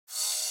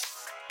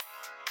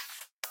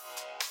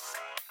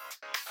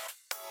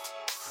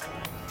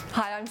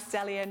Hi, I'm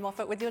Sally-ann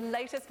Moffat with your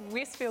latest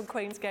Westfield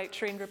Queensgate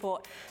trend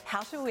report,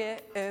 how to wear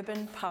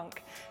urban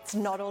punk. It's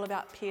not all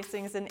about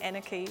piercings and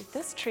anarchy.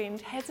 This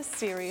trend has a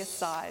serious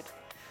side.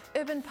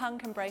 Urban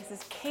punk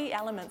embraces key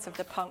elements of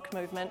the punk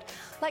movement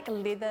like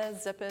leather,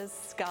 zippers,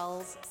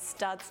 skulls,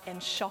 studs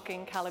and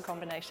shocking colour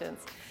combinations.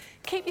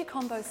 Keep your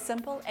combos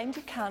simple and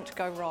you can't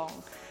go wrong.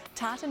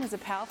 Tartan is a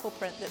powerful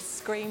print that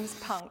screams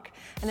punk,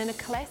 and in a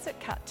classic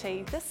cut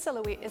tee, this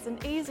silhouette is an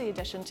easy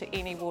addition to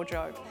any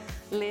wardrobe.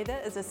 Leather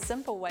is a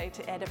simple way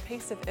to add a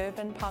piece of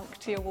urban punk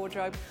to your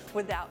wardrobe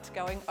without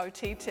going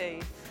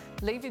OTT.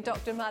 Leave your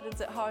Dr. Martens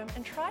at home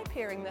and try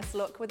pairing this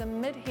look with a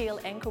mid-heel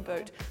ankle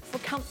boot for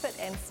comfort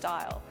and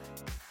style.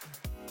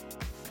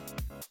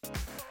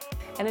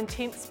 An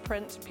intense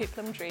print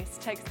peplum dress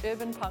takes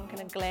urban punk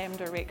in a glam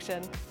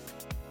direction.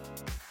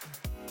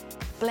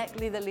 Black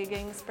leather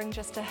leggings bring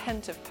just a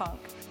hint of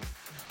punk.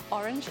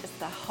 Orange is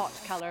the hot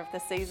colour of the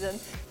season,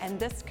 and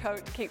this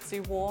coat keeps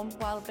you warm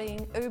while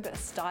being uber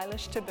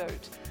stylish to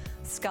boot.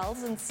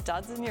 Skulls and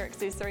studs in your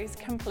accessories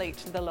complete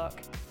the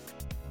look.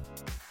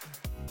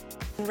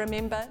 And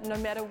remember, no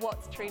matter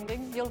what's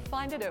trending, you'll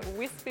find it at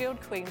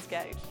Westfield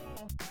Queensgate.